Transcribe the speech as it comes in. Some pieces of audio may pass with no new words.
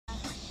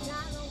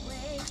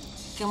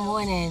Good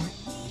morning.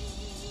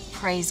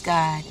 Praise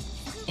God.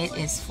 It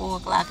is 4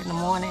 o'clock in the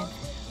morning.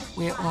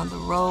 We're on the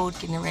road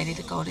getting ready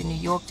to go to New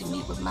York to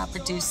meet with my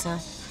producer.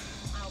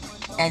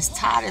 As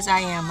tired as I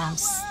am, I'm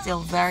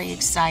still very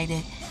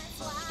excited.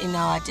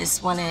 I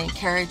just want to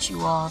encourage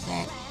you all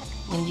that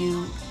when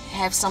you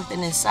have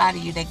something inside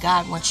of you that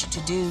God wants you to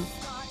do,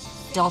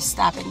 don't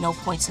stop at no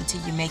points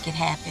until you make it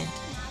happen.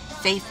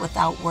 Faith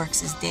without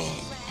works is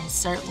dead. And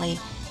certainly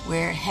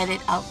we're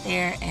headed out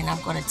there, and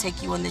I'm going to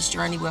take you on this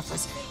journey with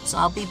us. So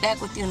I'll be back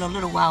with you in a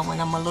little while when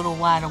I'm a little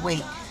wide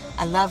awake.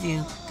 I love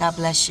you. God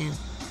bless you.